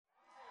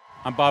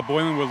I'm Bob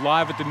Boylan. We're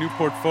live at the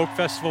Newport Folk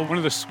Festival, one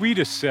of the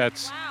sweetest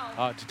sets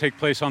to take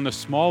place on the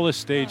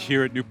smallest stage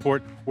here at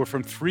Newport. We're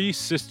from three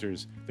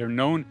sisters. They're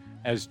known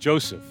as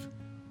Joseph.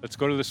 Let's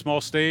go to the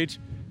small stage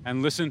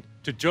and listen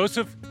to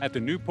Joseph at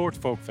the Newport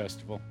Folk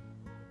Festival.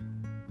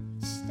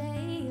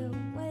 Stay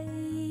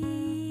awake,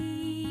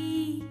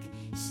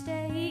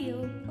 stay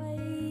awake,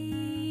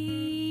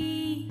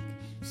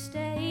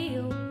 stay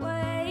awake.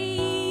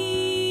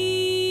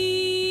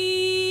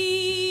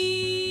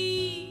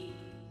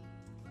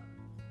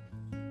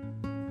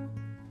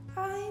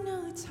 I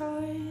know it's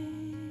hard,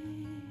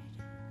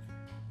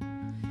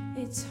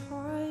 it's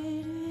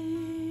harder,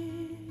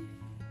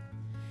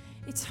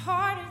 it's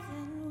harder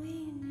than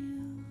we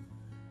knew.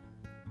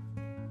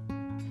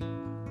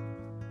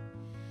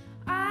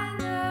 I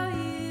know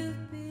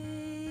you've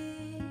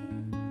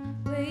been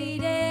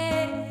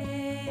waiting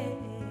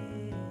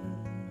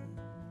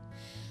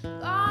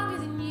longer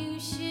than you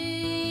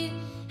should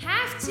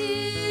have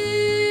to.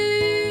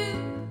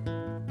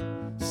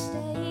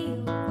 Stay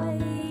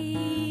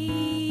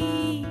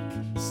awake,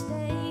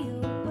 stay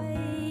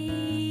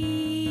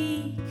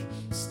awake,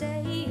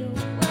 stay awake.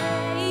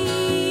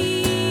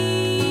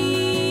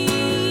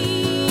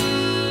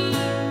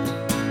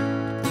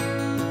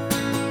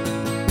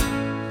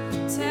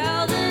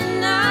 Till the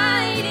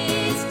night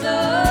is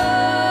done,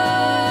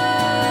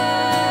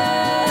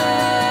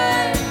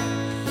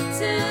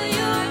 till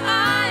your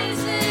eyes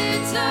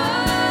are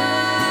done,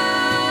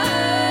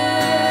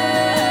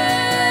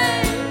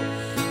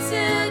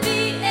 till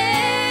the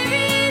air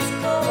is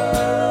cold.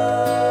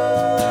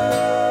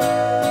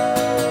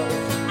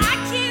 I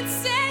can't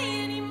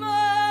say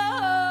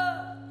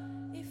anymore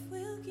if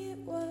we'll get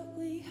what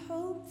we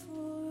hope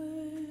for.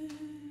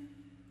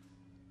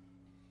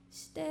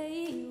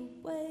 Stay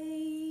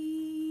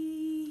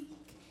awake,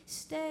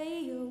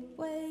 stay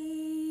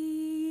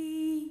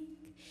awake,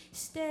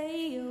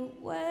 stay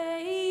awake.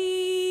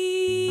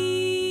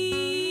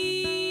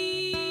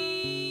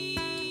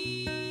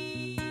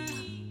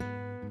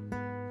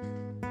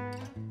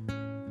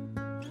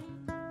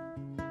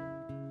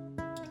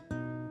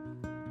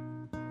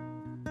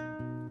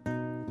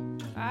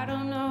 I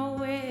don't know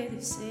where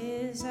this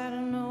is, I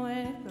don't know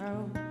where to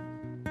go.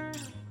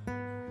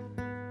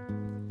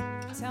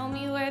 Tell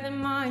me where the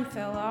mind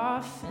fell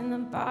off and the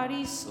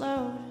body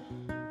slowed.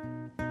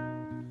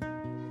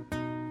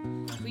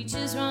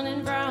 Creatures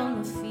running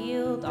round the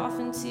field, off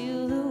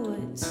into the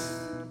woods.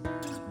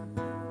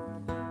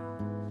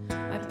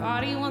 My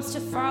body wants to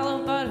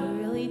follow, but I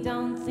really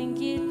don't think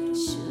it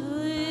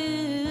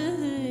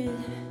should.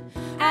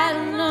 I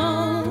don't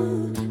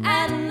know,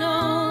 I don't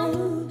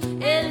know,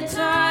 and I'm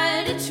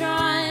tired of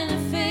trying to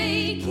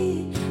fake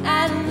it.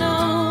 I don't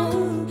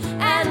know,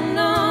 I don't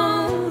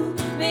know,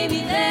 maybe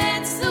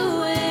that's the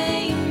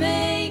way you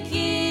make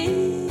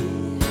it.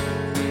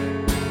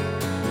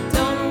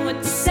 Don't know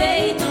what to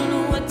say, don't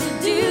know what to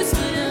do.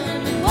 Split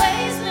them in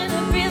ways, man, I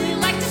really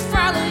like to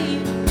follow you.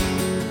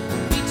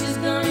 Creatures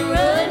gonna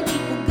run,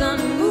 people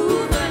gonna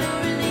move. I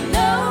don't really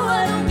know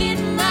what I'm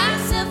getting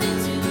myself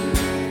into.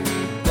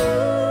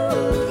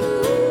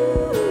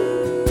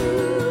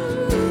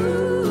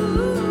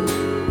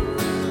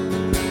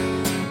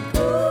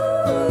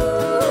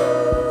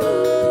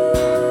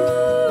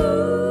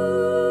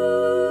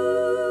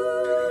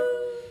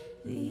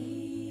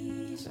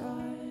 These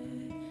are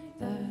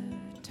the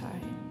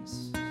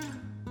times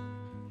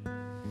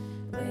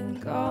when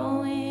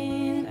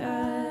going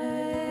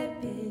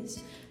up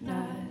is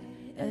not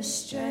a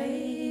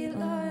straight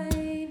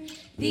line.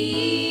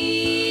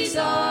 These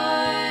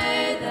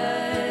are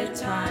the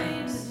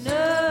times,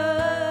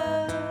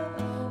 no,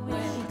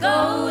 when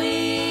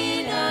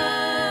going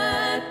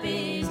up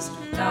is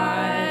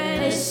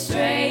not a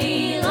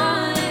straight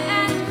line.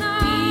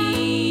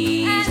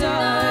 These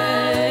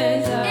are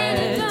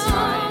the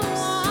times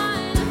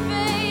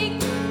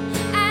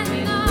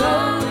when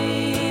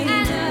going up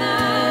is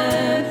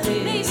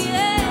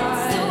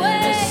not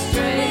a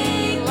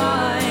straight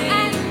line.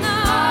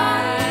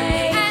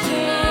 I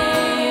cannot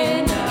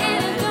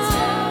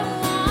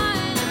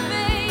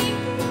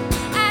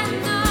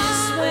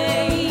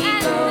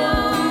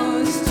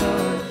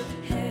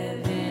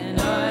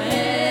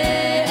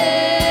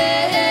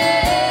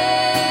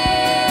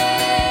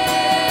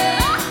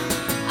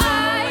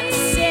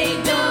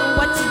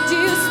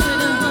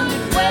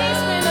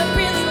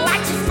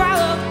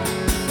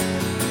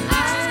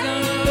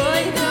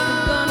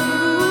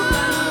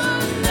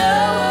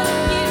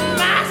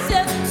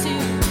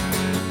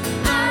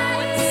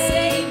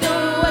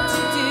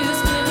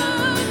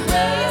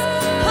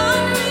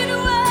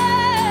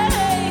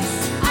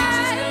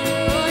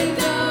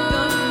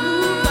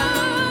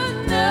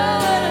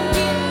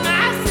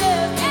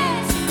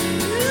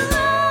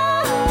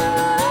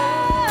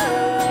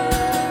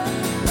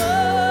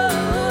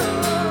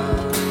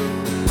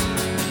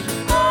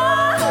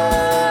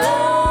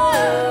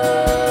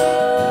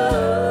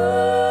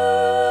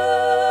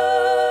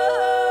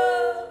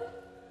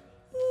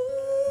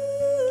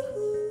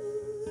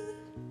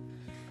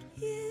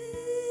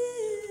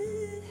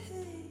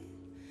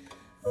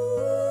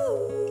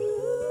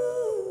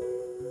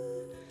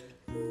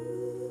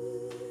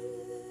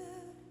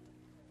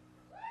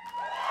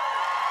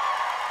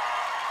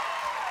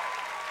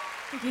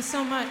you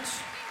so much.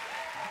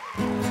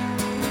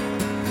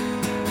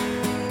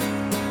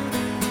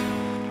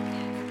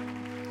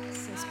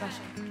 So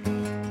special.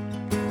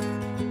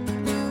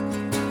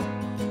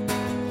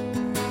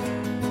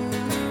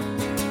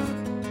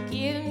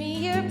 Give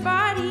me your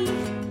body,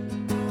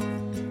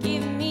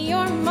 give me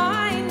your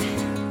mind.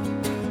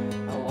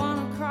 I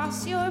wanna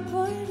cross your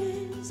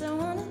borders, I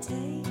wanna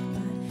take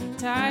my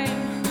time.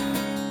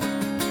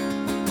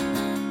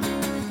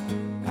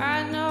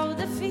 I know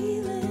the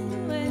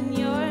feeling when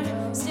you're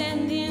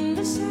standing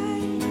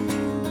beside,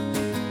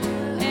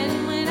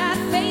 and when I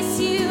face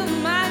you,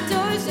 my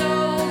door's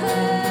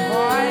open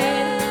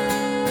wide.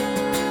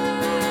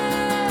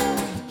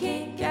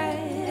 Can't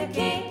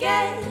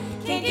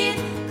get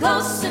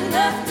close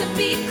enough to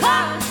be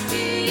close to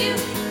you.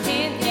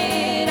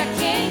 I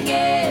can't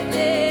get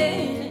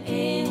within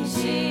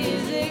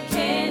inches,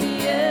 can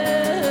you?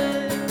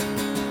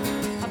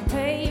 I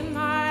pay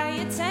my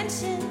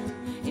attention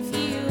if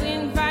you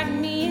invite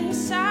me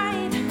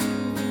inside.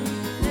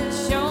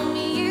 Show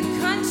me your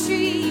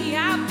country,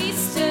 I'll be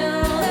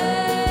still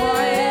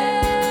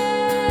quiet.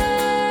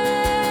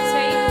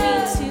 Take me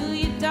to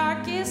your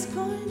darkest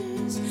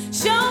corners,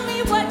 show me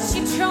what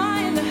you're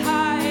trying to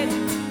hide.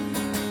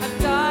 I've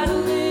got a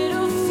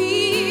little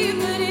fear,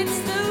 but it's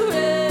the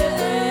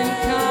right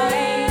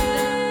kind.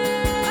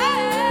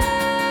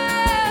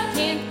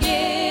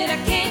 I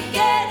can't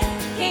get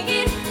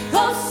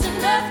close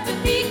enough to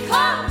be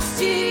close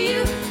to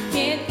you. I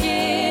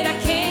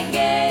can't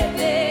get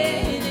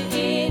within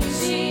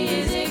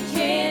inches,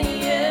 can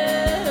you?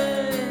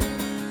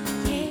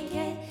 Can't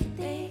get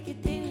there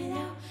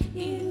without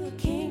you.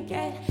 Can't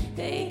get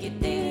there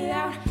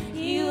without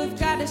you. I've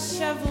got a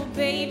shovel,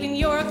 babe, and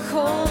you're a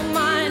coal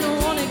mine. I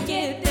wanna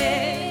get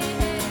there.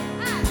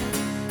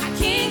 I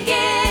can't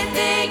get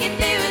there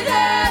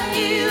without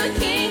you. I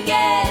can't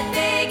get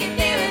there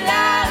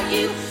without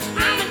you.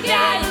 I'm a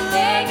guy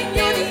and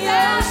you're the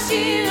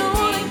ocean. I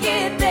wanna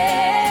get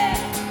there.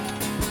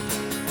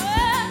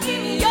 Oh, give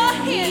me your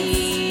hands.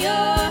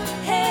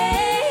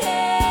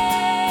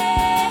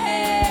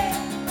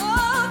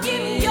 Oh,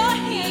 give me your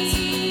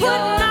hands.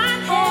 Put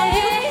mine on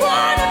you.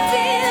 Wanna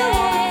feel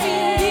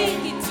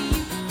it to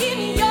you. Give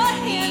me your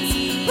hands.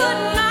 Put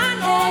mine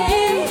on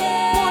you.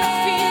 Wanna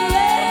feel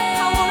it. I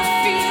wanna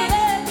feel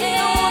it.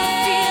 Yeah, I wanna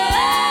feel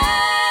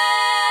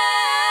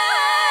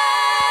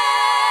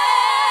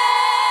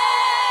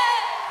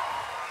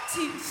it.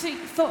 2, 3,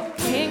 4.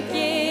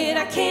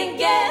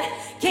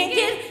 Can't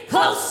get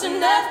close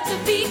enough to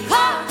be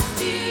close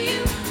to you.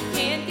 I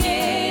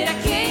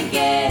can't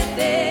get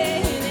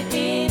there in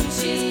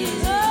inches.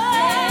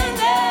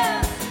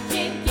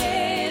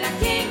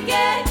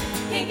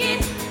 Can't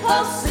get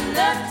close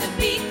enough to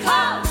be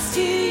close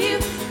to you.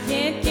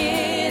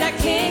 I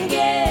can't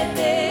get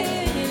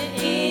there in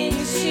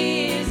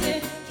inches.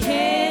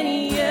 Can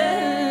you?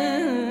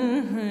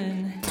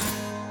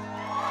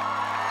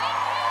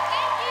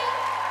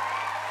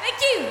 Thank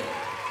you.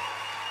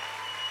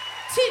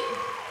 2,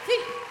 3,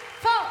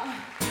 4.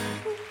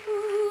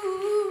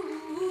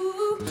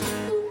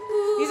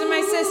 These are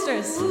my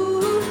sisters.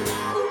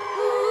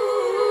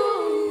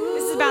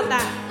 This is about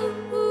that.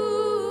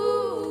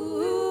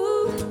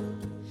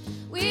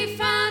 We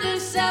found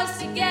ourselves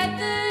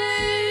together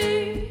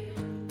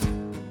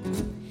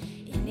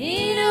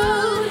in an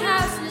old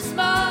house in a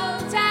small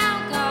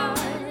town called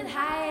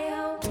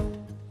Ohio.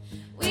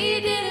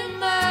 We didn't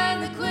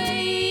mind the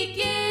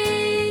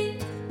quaking.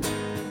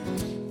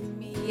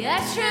 Maybe a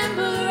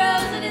tremble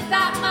rose and it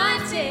thought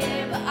might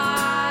tear, but I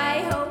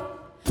hope.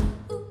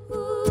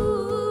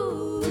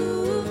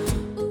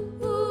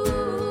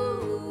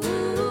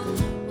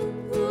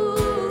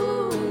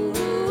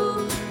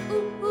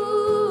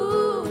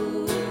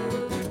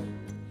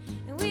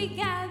 And we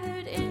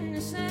gathered in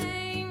the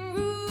same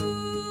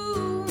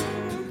room,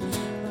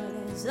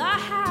 but as our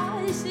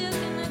house still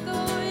gonna go,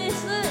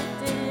 it's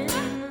lifting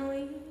and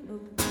we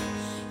moved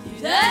through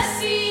the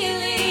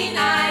ceiling.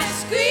 I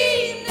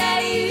screamed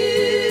at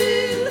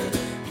you.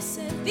 I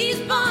said, these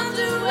bonds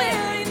are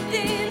wearing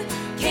thin.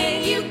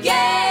 Can you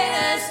get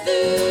us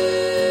through?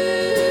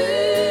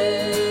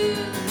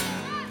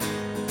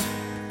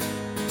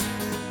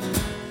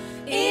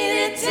 In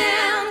a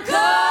town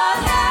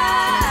called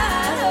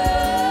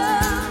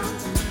Idaho,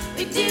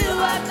 we do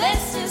our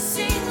best to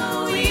sing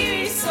a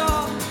weary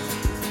song.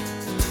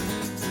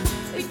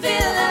 We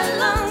fill our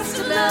lungs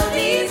to blow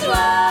these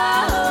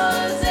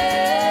walls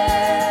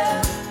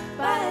out.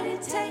 But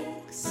it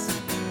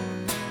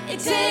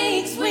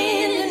takes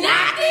wind to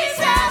knock this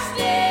house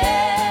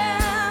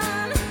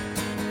down.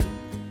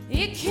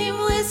 It came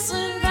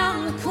whistling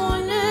round the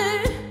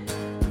corner,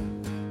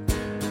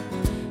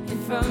 and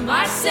from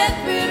our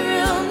separate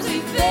rooms we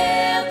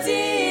felt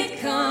it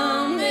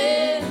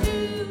coming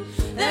through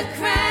the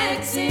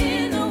cracks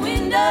in the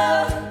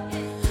window.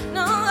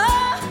 No,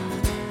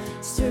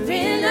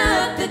 stirring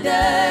up the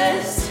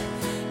dust.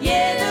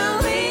 Yeah, the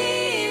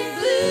wind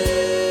blew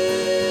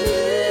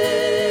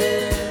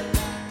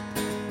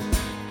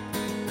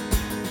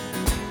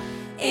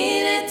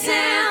in a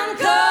town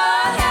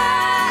called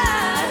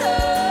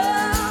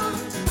Idaho.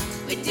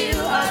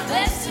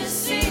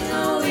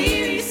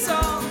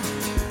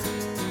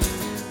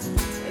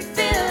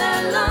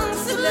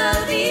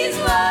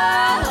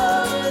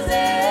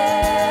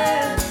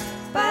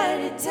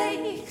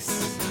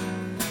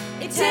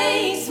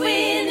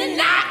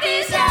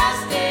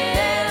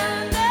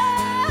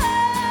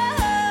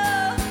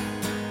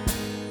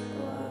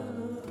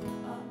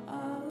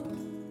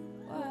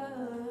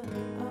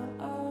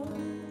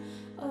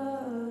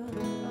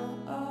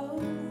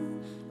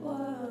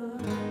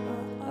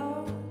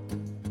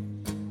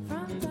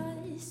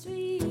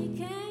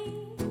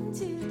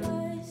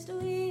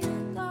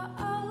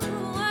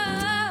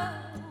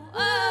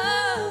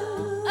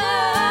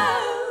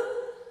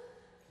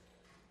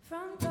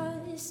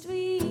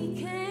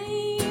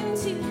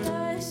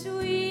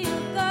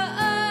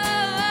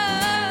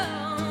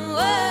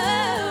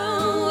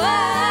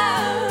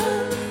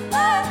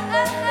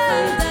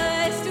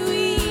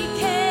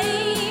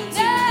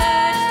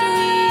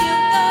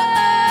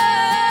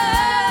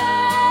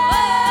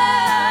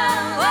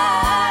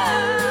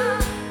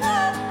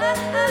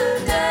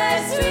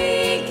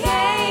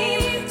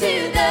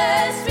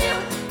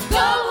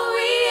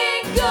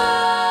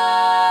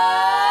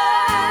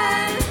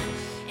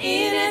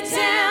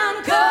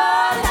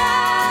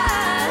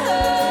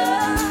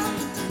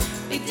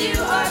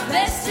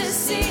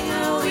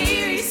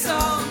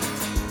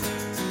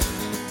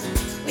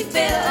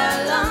 fill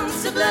our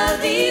lungs to blow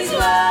these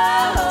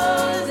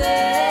walls.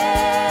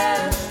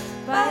 Yeah.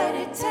 But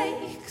it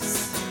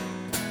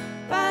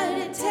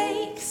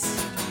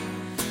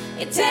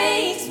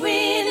takes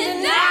wind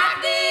to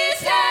knock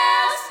this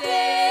house down.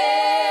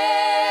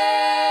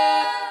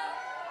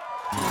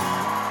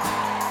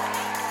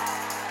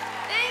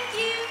 Thank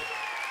you.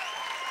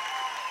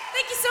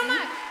 Thank you so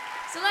much.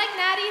 So like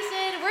Natty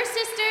said, we're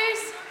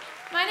sisters.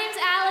 My name's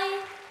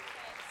Allie.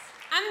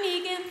 I'm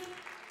Meegan.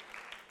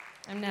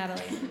 I'm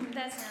Natalie.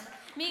 That's Natalie.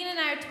 Meegan and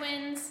I are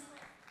twins.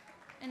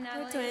 And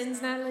Natalie's We're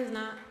twins. Natalie's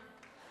not.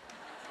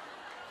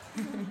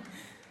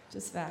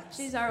 Just facts.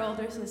 She's our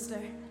older sister.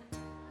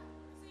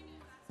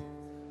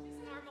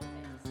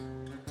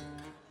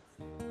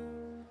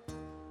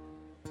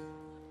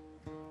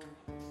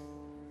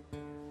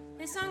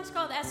 This song's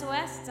called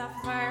SOS. It's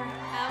off of our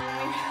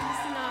album.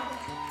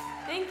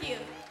 Thank you.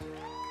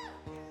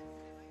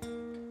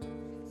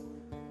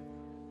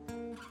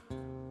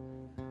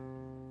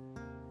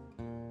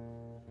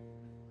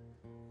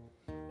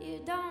 You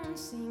don't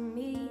see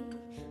me.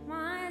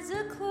 My eyes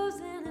are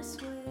closed and I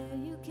swear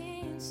you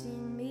can't see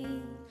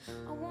me.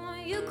 I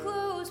want you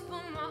close,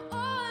 but my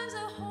arms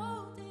are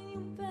holding you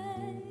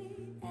back.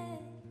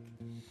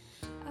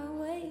 I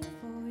wait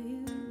for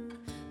you,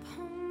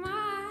 but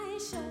my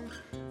eyes shut.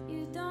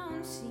 You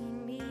don't see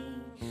me,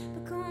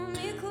 but come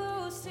here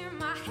close, turn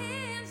my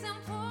hands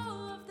and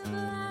pull up the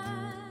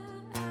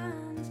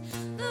blinds.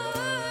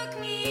 Look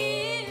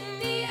me in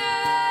the eyes.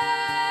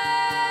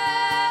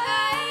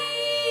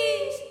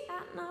 I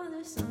know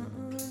there's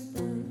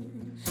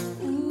something.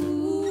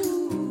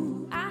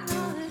 Ooh, I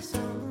know there's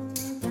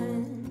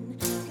something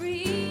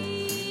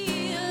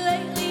real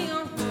lately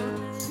on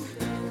mine.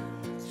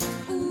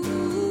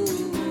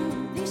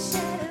 Ooh, these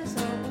shadows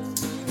over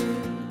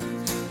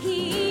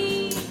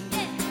me.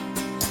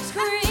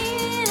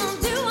 Screaming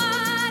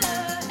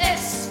underwater,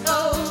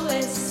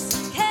 SOS.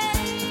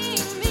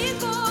 Keep me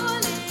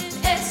calling,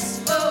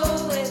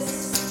 SOS.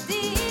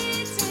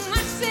 Did to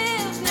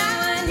myself, now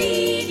I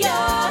need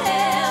your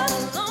help.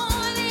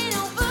 Alone and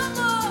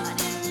overboard,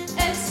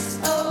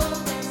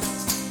 SOS.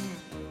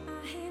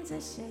 My hands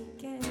are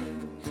shaking,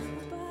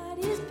 my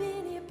body's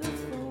been here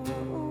before.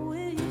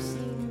 Will you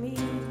see me?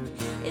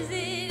 Is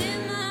it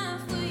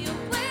enough? Will you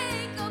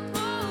wake up,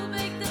 pull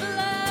back the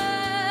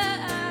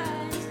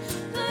blinds?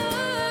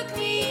 Look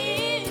me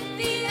in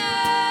the eyes.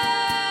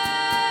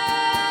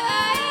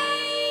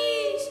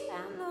 I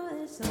know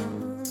there's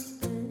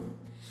something.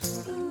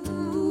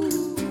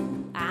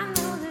 Ooh, I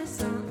know there's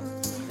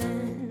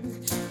something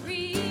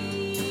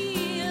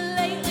real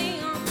lately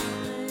on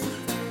mine.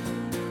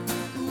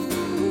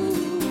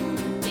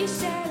 Ooh, these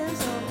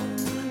shadows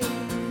over me.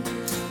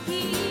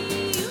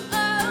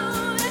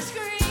 They're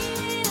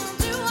screaming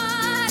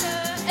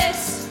underwater,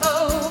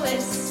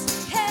 SOS.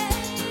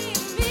 Keep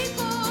me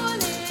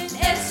calling,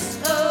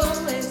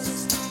 SOS.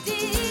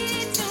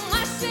 Did to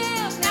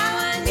myself, now I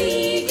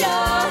need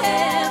your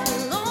help.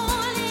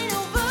 Alone and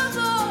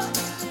overboard,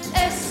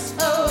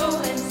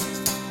 SOS.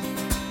 I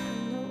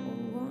know I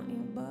want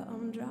you, but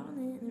I'm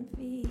drowning in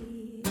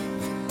fear.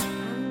 I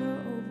know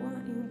I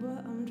want you, but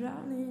I'm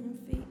drowning in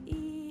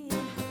fear.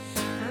 I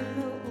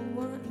know I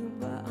want you,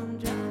 but I'm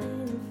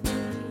drowning in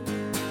fear.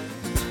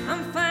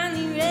 I'm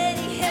finally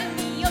ready, help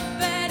me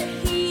up out of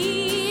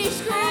here.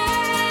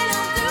 Screaming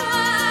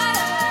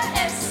underwater,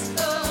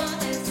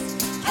 SOS.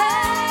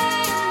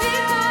 Keep me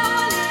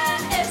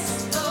calling,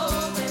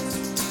 SOS.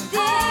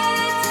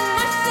 Did to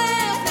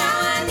myself, now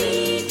I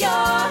need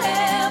your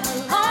help.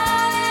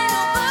 Alone and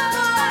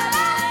overboard,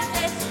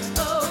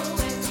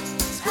 SOS.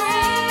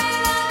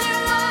 Screaming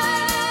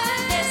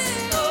underwater,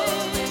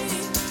 SOS.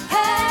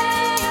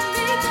 Keep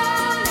me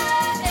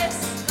calling,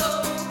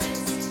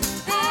 SOS.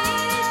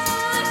 Did to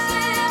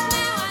myself,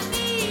 now I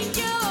need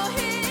your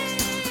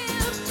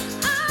help.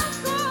 I'm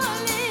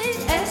calling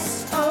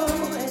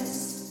SOS.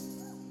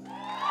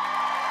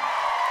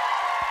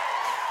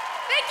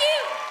 Thank you.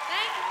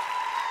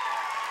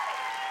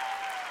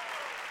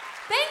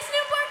 Thanks,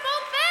 Newport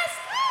Folk Fest.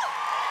 Woo!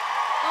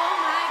 Oh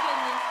my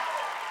goodness.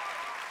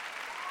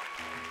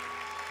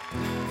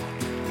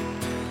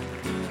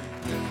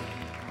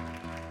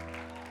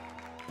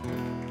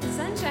 The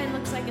sunshine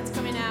looks like it's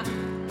coming out.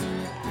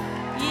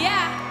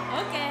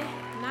 Yeah, okay.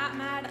 Not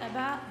mad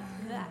about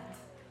that.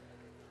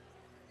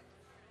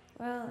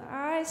 Well,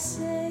 I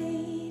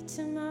say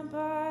to my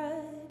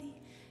body,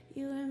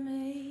 you were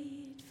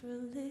made for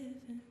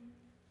living.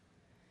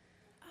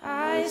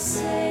 I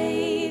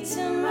say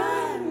to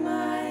my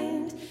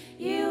mind,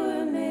 you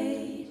were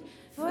made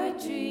for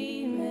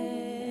dreaming.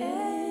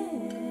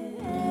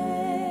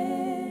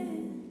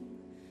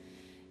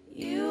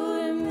 You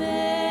were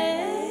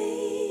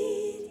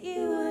made,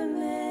 you were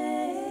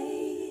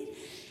made,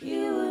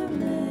 you were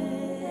made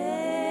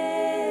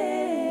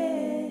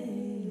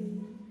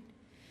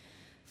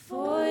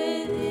for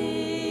this.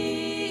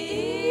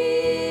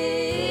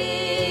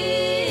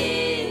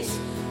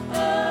 Oh,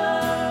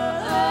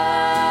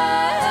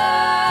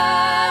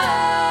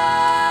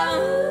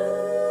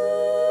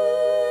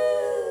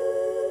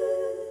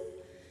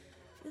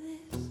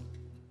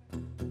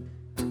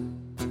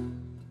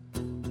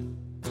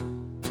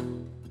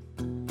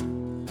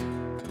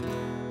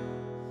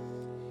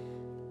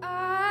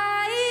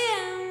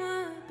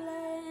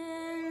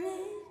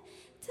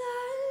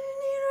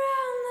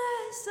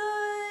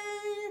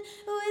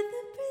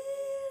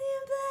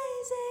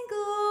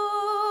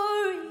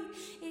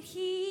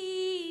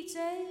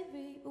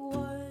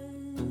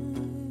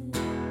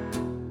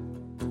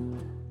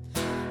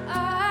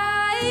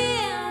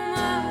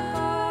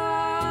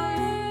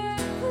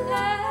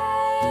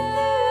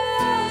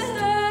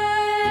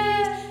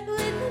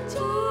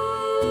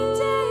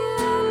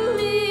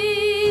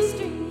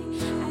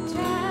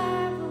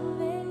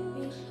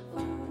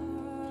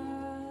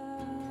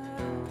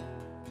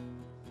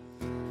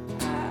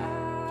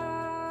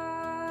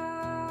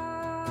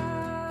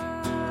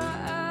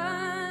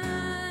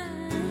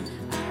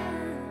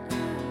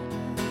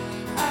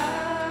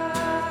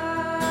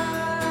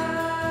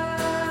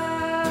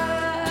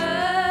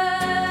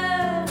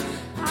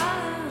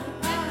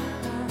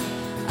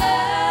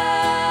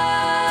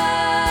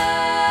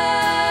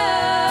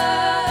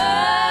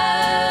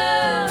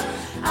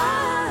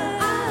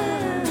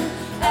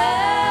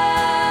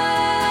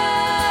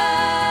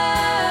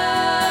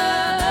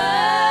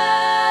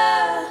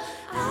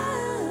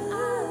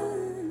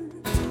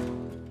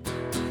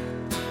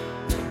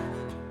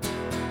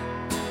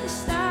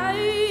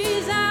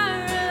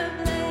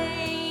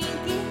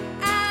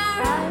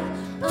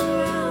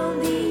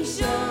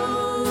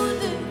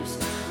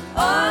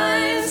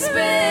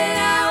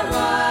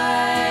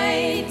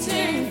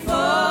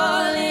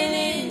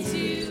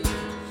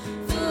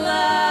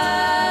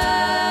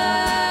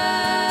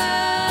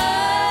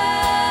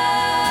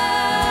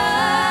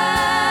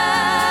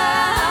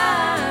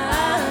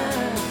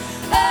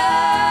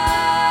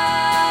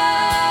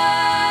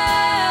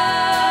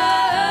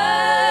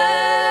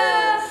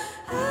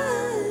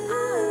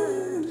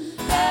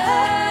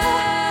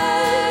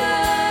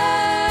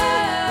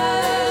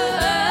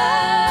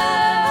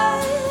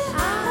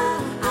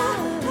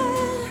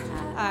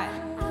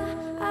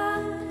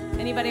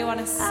 Anybody want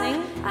to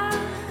sing?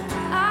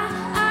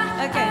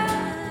 Okay.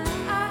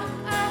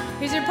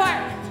 Here's your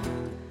part.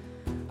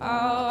 Oh,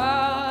 oh,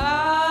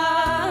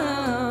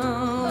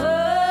 oh,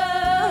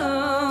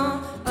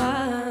 oh,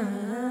 oh.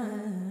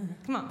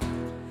 Come on.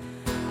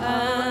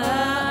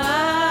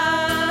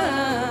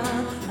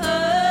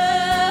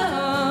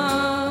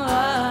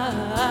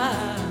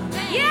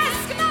 Yes,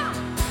 come on.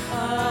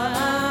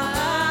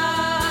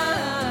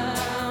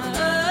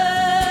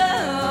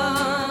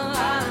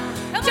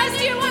 Just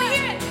do you want to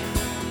hear it?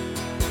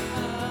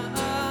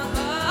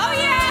 Oh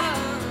yeah.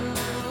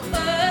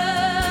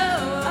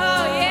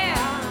 Oh yeah.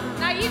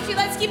 Now you two,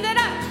 let's keep that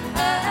up.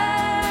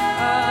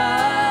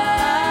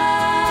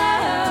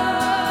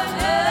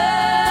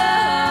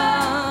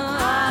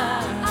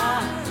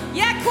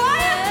 Yeah,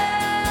 choir.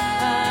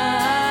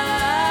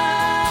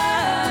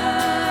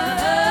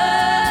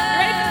 You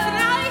ready for the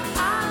finale?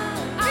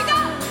 Here we go.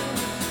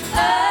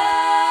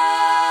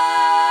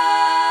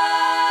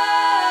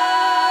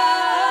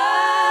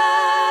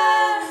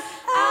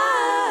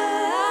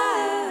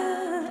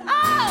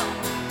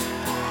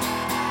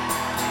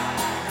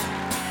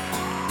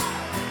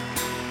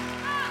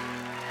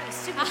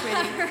 Super pretty.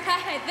 All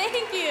right,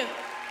 thank you.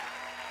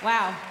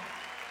 Wow.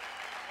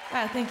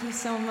 Wow, thank you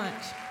so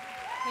much.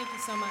 Thank you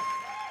so much.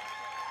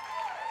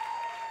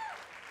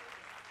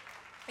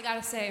 I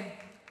gotta say,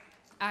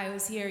 I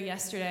was here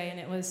yesterday and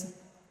it was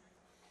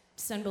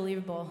just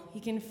unbelievable.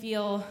 You can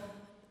feel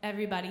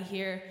everybody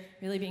here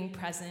really being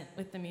present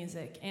with the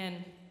music,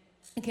 and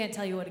I can't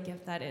tell you what a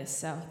gift that is.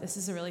 So this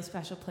is a really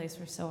special place.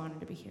 We're so honored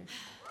to be here.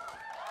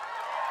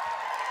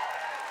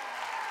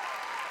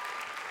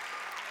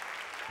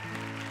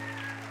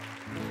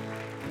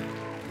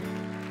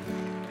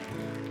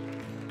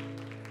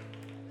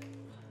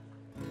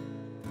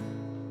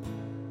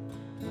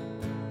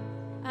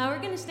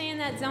 We're going to stay in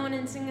that zone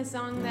and sing a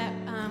song that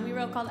we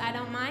wrote called I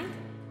Don't Mind.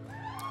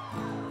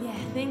 Yeah,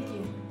 thank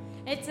you.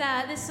 It's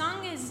this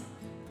song is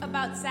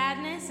about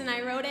sadness, and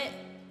I wrote it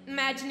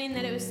imagining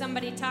that it was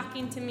somebody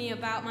talking to me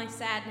about my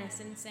sadness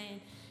and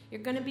saying,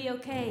 you're going to be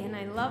okay, and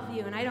I love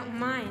you, and I don't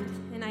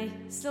mind, and I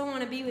still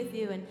want to be with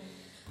you. And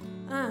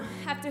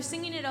after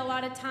singing it a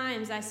lot of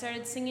times, I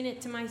started singing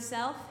it to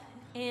myself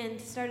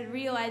and started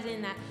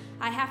realizing that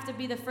I have to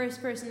be the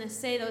first person to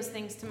say those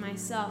things to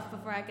myself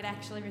before I could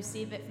actually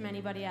receive it from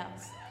anybody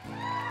else.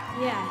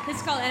 Yeah, this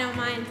is called I Don't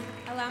Mind.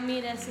 Allow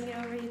me to sing it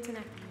over you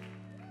tonight.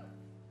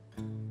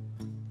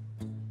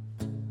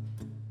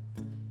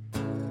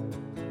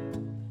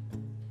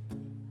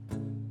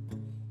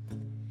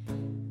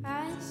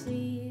 I see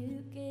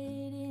you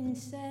getting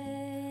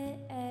sad.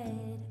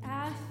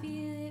 I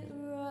feel it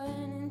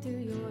running through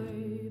your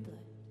blood.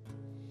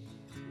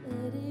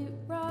 Let it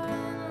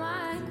run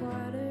like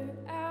water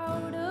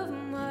out of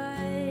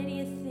mud.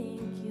 You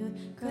think you're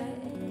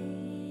crazy.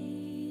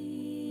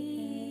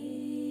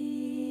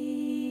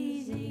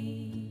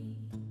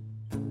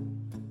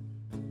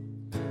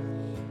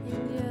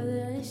 And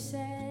gather the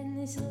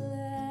sadness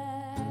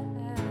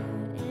loud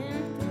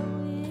and throw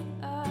it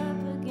up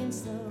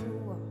against the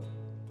wall.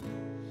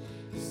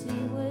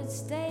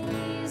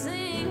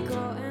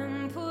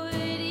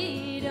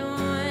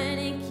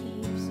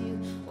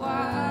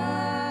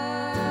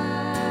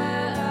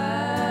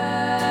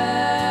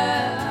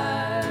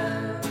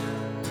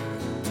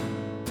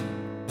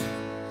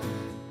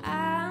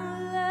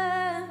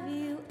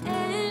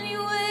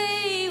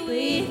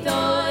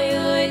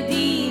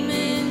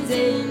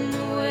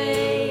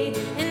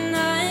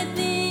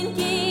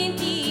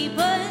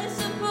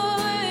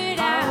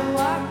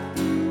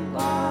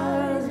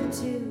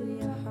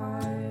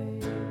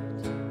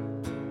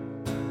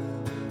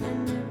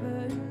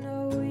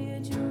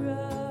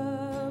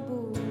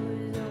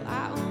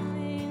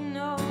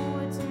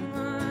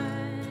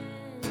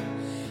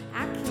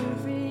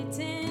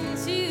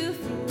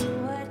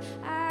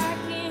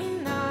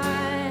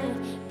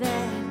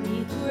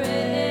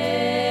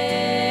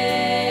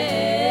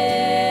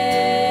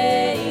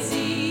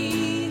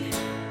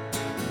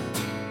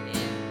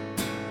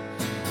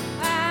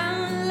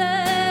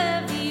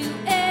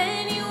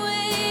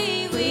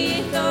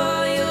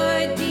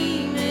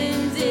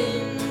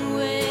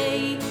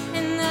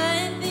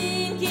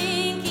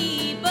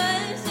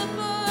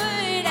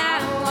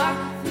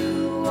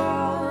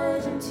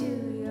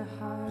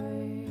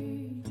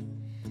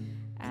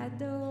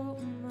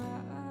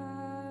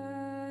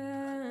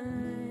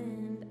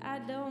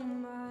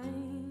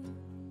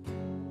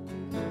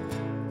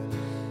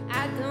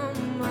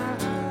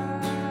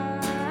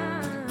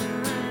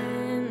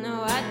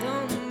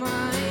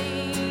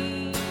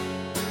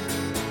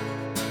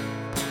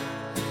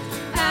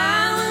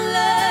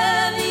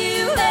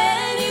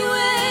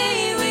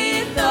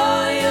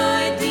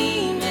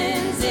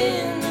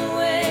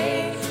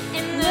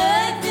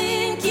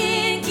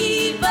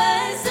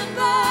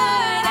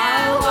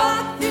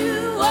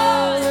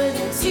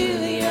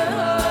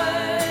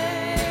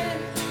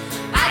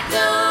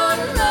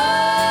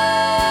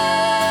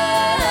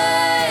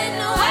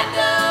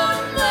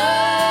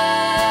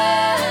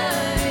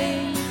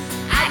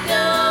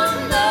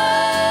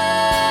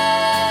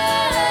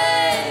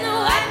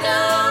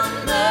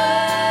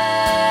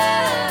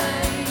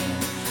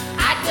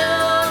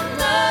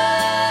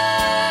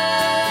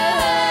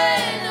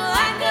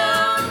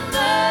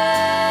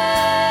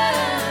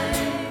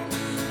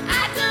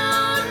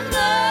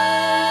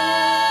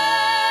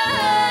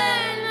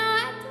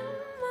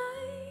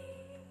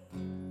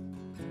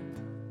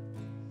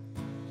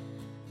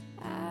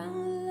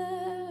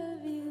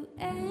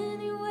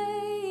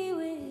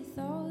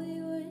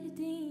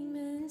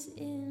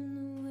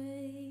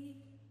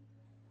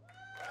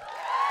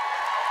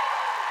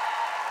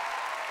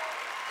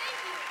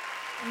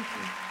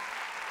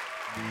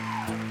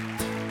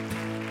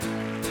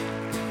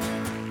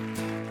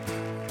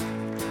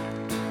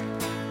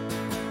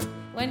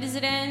 When does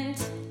it end?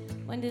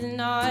 When do the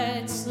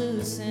knots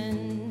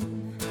loosen?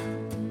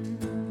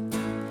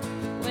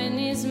 When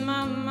is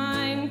my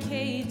mind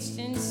caged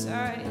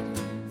inside,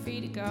 free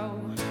to go?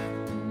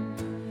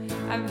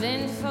 I've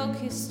been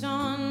focused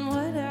on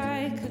what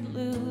I could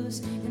lose,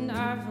 and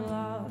I've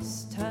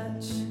lost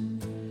touch.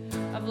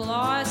 I've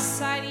lost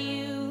sight of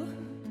you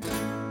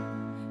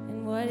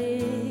and what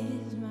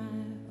is my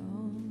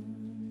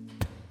own.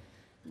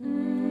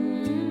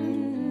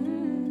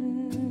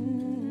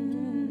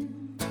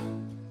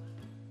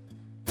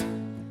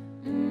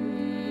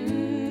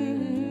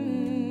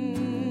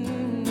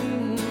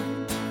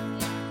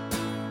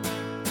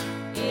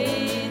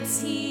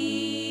 It's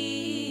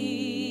here,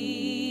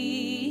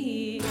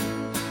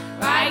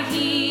 right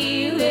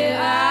here where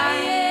I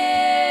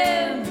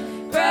am,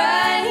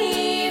 right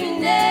here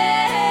and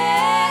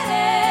now.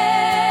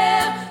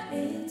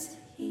 It's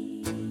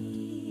here.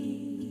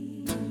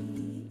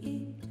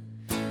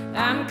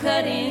 I'm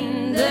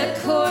cutting the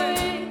cord,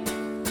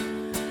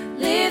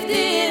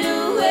 lifted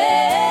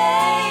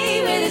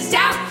away with a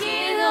doubt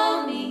can't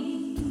hold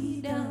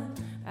me down.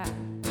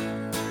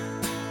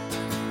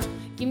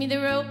 Give me the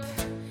rope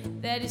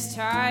that is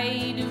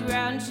tied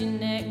around your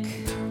neck.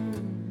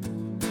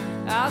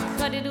 I'll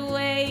cut it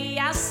away,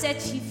 I'll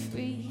set you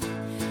free,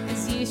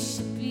 as you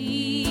should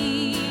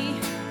be.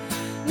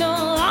 No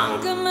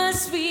longer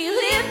must we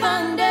live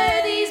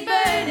under these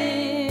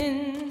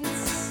burdens.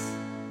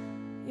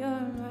 You're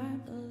my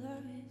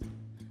beloved,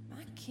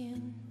 my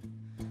kin,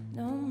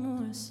 no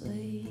more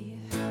slave.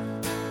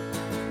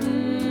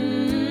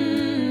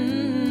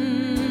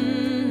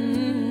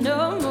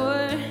 No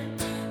more,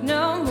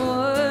 no more.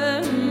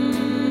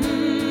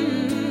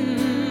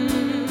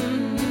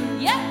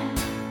 Yeah.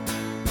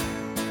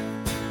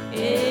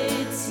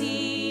 It's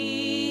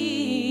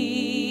here,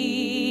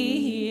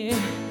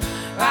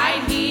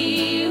 right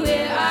here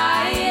where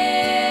I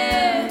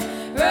am,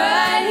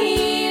 right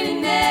here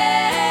and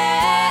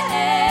now.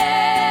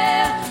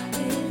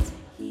 It's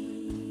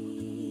here.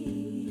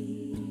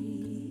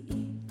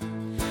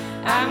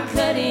 I'm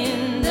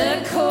cutting the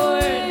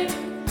cord,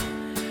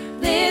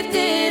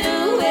 lifted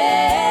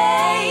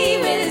away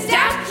with this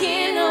doubt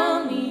can't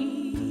hold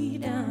me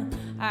down.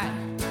 All right.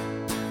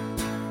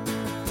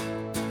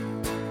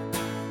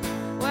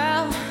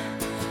 Well,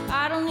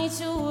 I don't need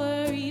to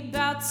worry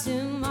about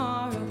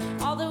tomorrow.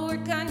 All the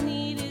work I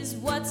need is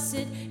what's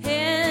at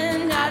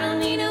hand. I don't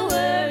need to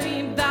worry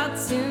about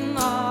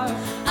tomorrow.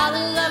 All the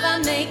love I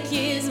make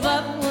is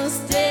what will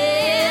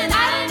stand.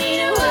 I don't need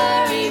to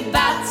worry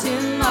about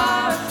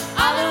tomorrow.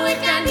 All the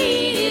work I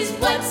need is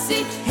what's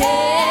at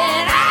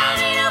hand. I don't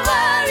need to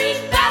worry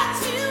about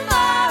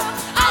tomorrow.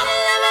 All the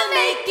love I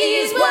make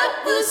is what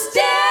will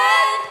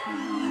stand.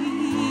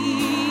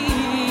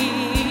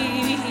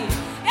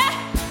 Yeah.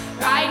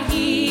 Right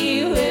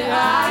here where I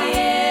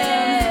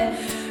am,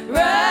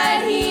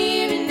 right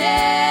here and now.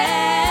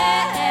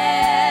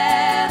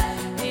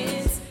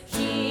 It's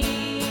here.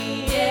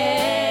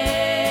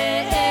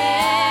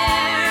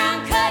 I'm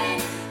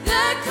cutting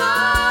the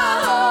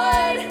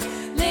cord,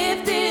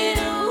 lifted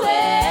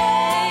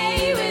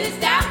away with this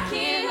doubt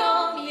can't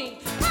hold me.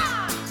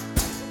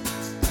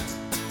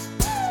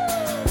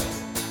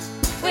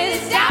 With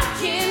this doubt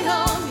can't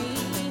hold me.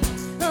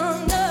 Oh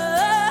no.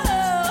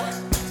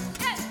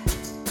 Yeah.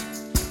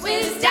 With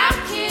this doubt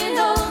can't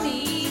hold me.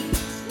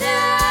 No.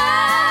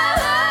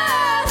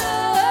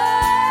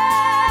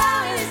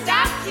 With this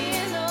doubt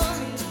can't hold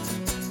me.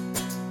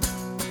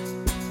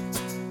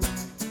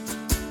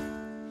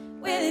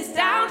 With this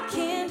doubt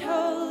can't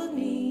hold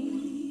me.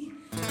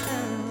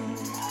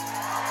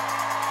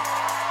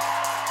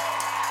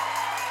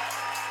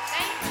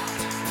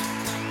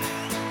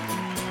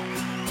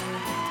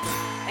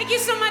 Thank you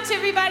so much,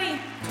 everybody.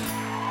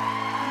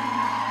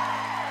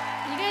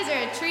 You guys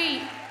are a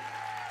treat.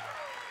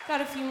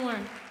 Got a few more.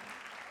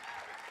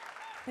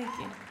 Thank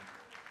you.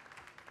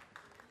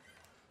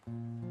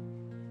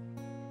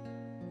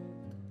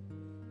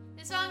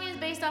 This song is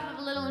based off of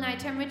a little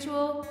nighttime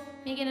ritual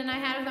Meegan and I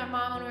had with our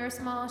mom when we were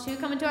small. She would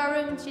come into our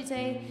room and she'd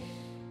say,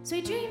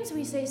 "Sweet dreams,"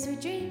 we say, "Sweet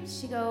dreams."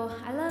 She'd go,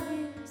 "I love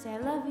you," we say, "I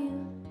love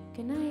you."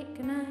 "Good night,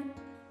 good night."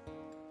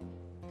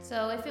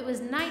 So if it was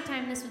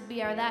nighttime, this would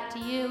be our that to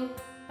you.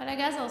 But I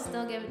guess I'll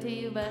still give it to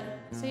you, but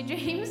sweet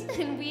dreams,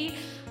 and we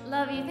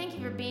love you. Thank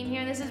you for being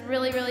here. This is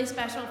really, really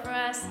special for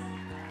us.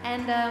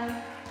 And,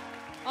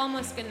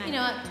 Almost good night. you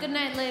know what, good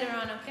night later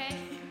on, okay?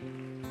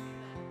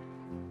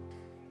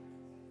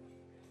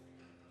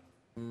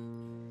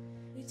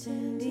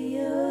 Return to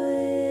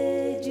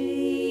your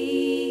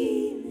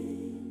dreaming.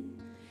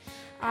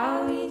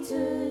 I'll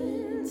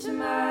return to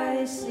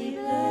my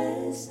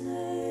sleepless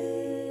night.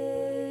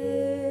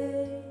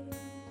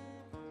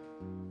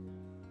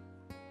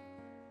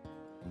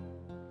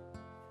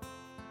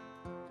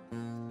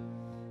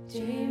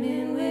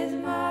 Dreaming with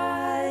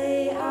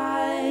my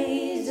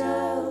eyes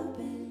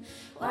open.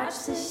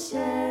 Watch the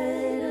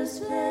shadows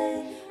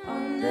play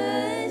on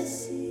the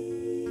ceiling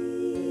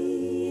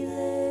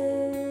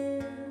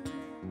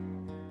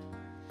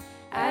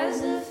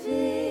as the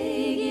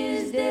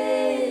figures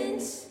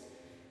dance.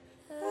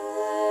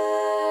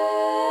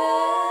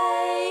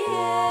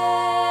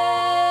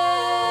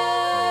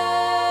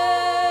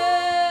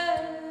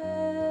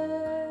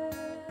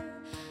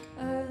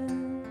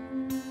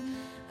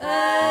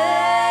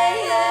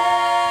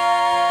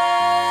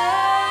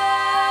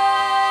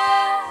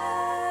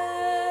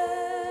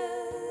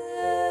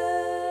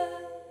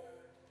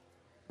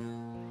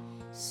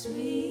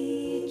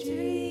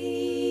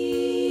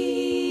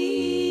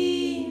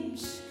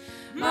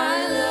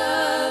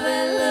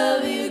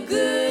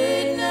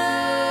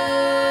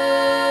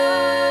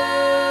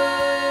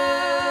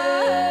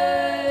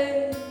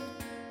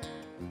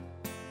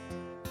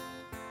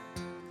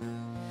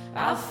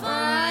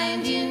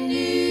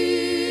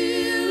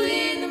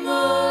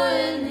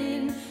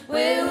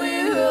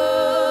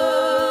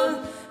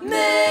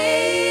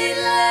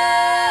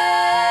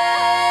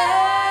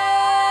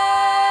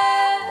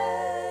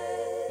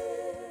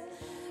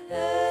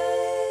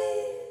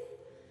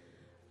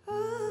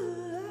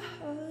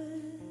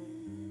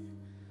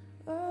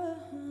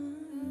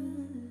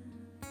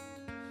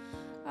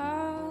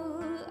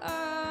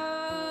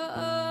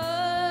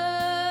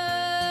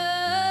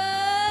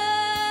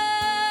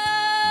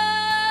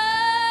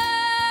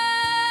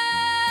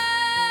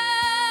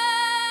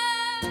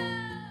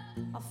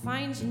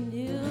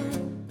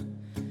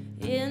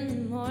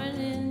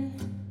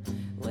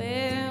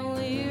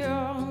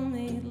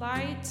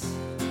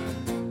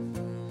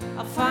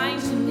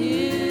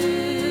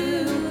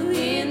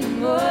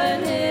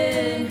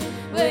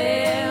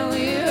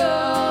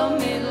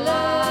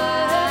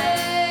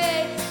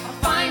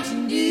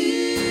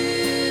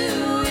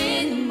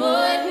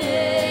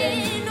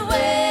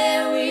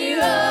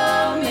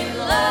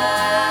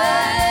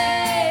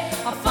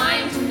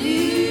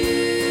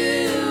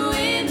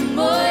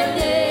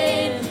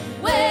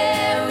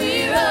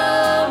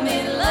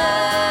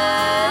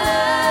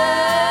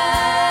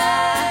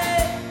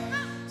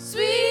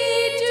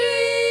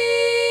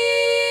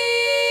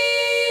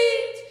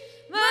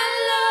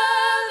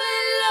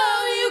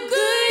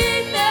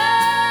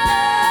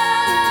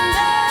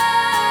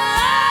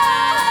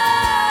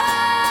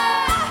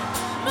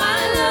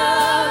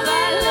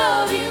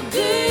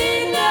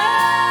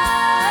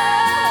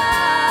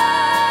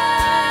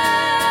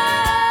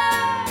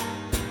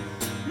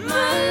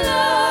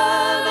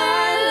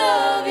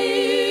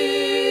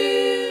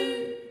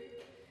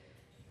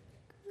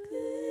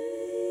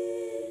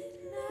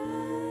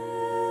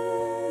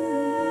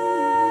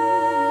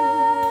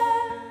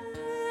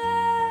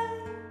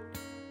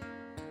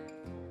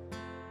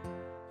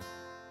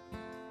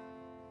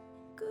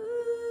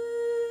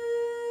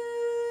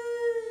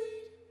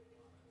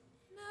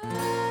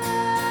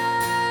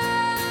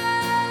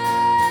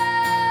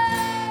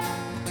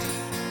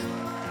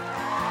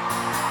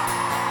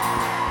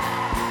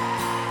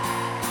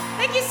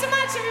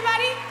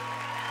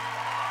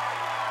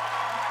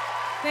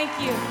 Thank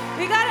you.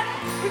 We got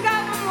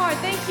one more.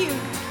 Thank you. We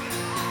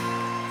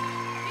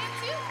have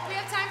two? We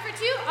have time for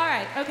two? All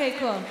right. Okay,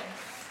 cool.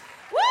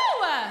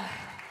 Woo!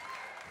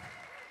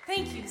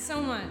 Thank you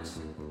so much.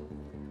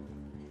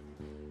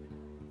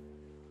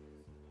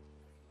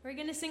 We're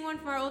gonna sing one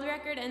from our old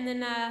record and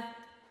then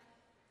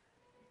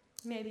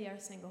maybe our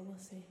single, we'll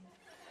see.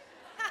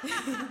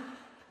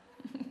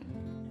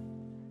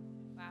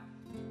 Wow.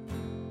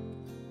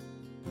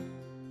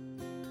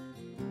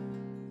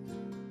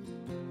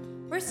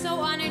 We're so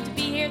honored to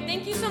be here.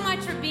 Thank you so much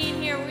for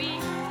being here.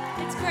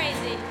 It's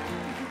crazy.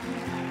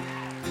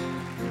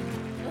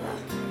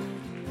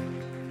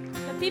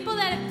 The people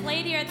that have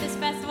played here at this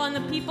festival and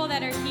the people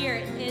that are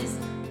here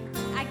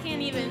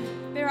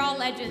they're all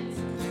legends.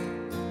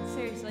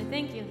 Seriously,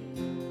 thank you.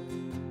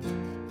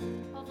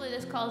 Hopefully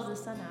this calls the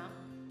sun out.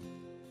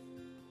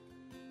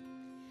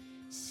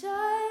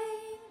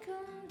 Sun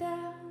come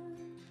down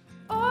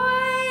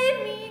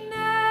on me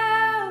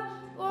now,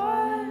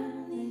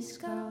 warm this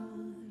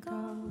cold,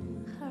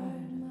 cold heart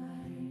of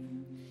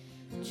mine.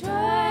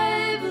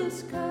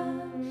 Troubles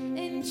come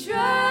and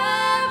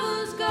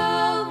troubles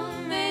go,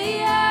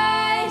 may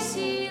I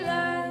see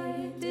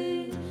light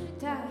through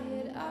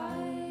tired eyes.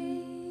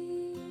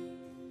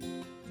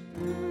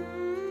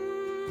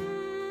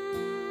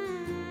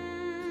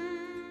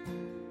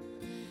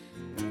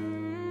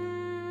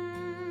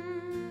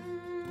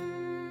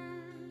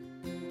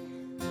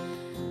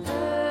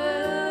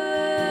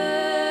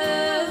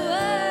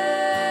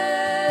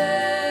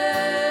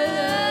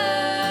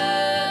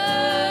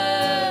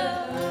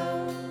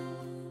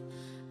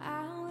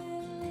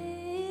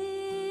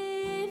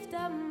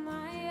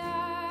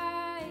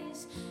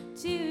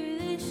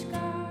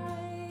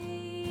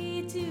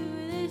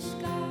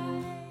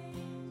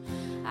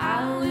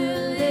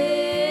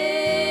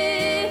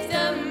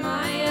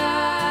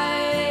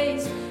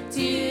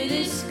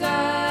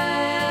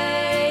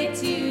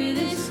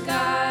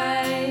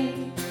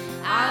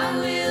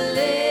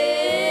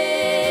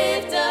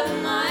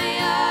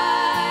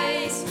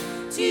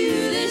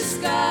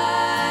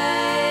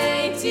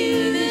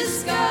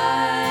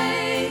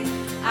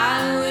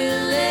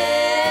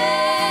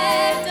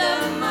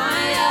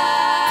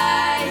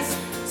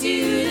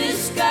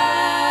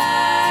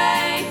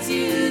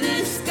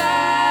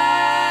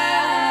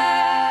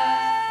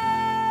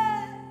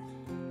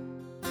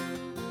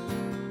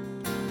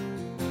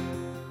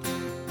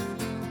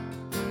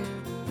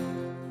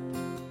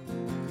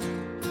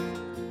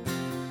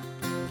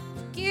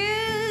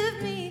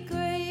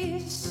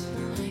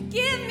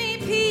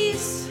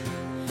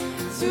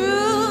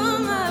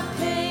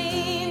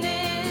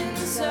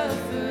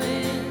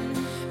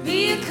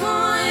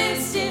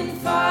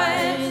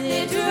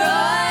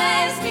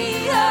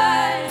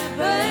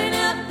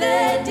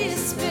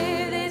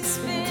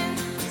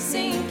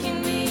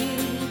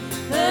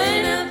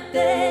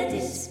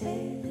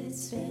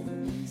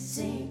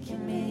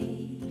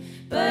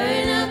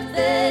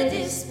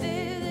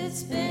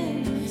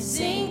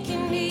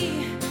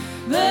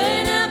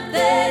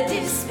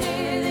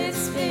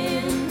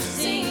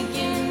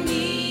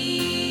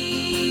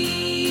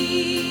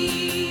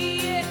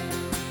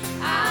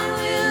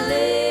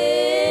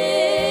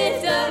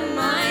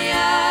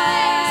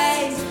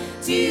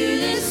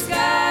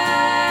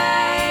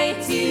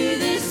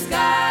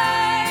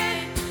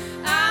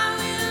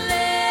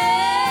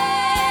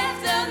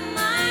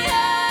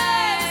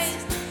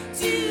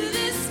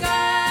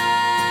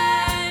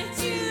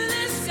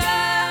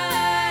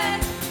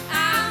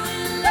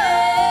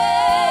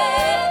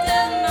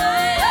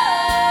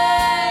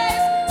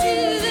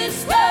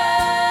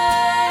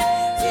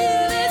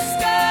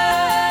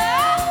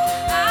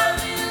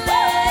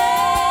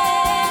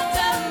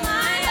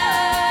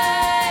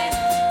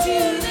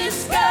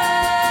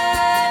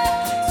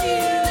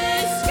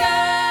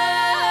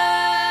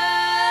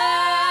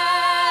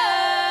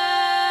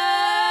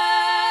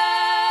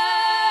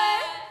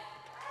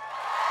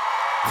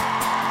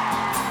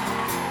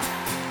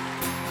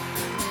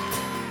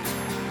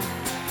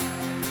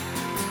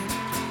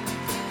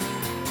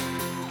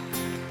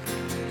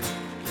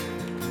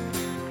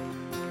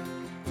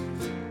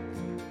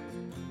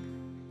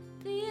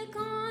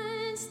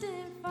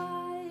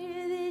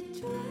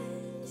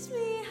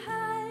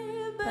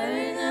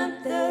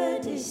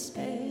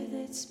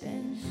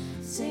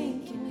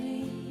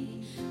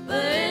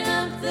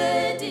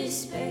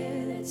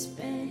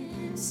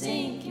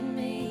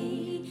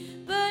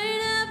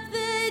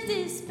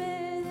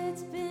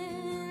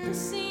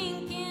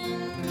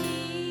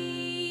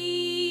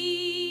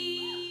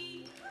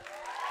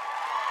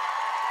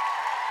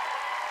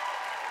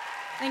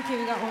 Thank you,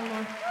 we got one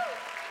more.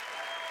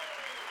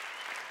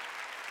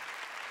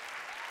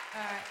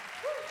 All right.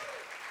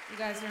 You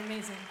guys are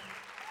amazing.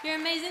 You're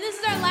amazing. This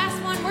is our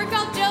last one. We're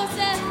called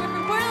Joseph. We're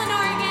from Portland,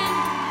 Oregon.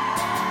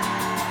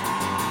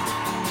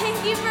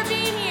 Thank you for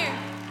being here.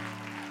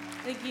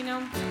 I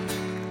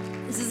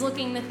think, this is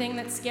looking the thing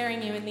that's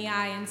scaring you in the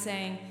eye and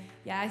saying,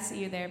 yeah, I see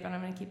you there, but I'm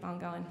going to keep on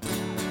going. 2,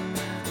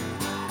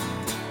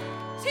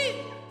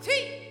 3,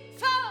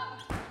 4.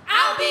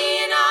 I'll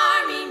be an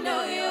army,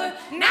 no, you're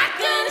not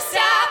gonna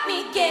stop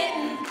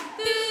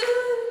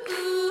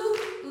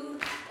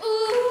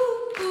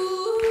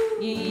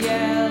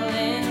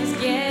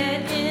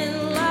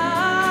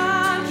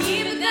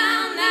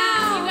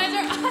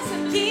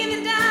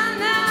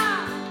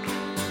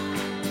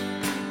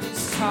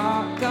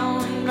talk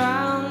going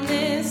round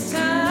this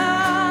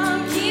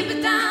town. Keep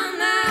it down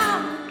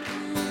now,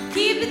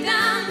 keep it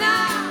down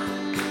now.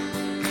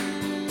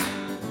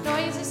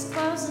 Noise is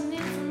closing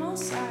in from all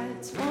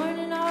sides,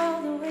 warning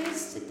all the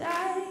ways to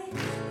die.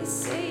 They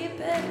say you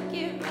better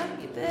give up,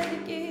 you better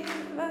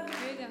give up.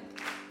 Here we go.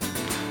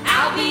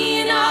 I'll be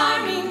an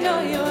army,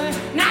 no, you're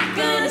not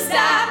gonna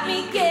stop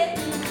me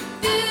getting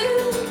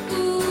ooh,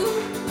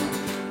 ooh,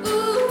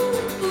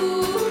 ooh,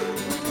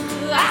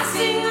 ooh. I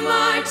sing the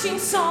marching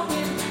song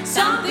and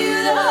stomp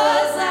through the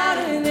halls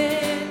louder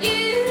than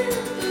you.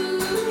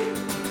 Ooh,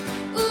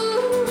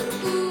 ooh,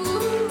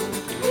 ooh.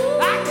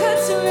 I could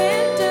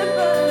surrender,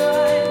 but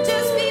I'd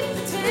just be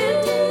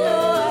pretending. No,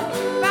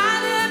 I'd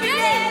rather be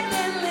dead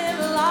than live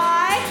a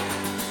lie.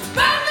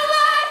 Burn the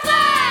white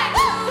flag.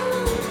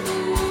 Ooh,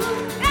 ooh,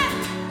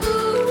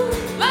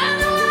 burn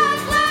the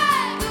white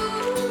flag.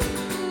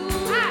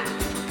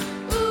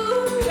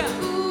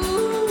 Ooh,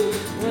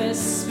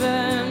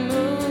 whisper,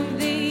 move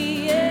the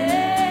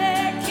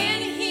air. Can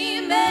you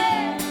hear me?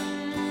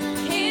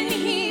 Can you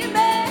hear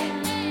me?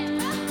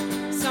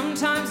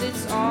 Sometimes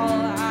it's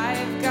all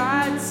I've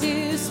got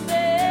to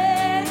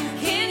spare.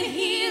 Can you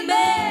hear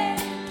me?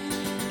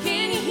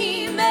 Can you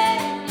hear me?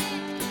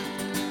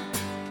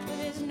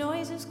 There's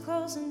noises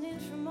closing in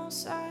from all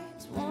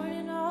sides,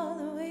 warning all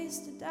the ways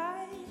to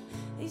die.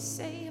 They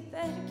say you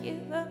better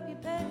give up, you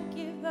better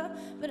give up.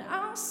 But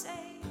I'll say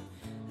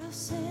I'll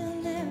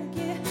never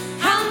give.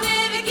 I'll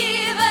never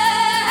give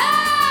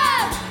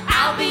up.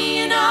 I'll be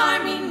an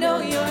army.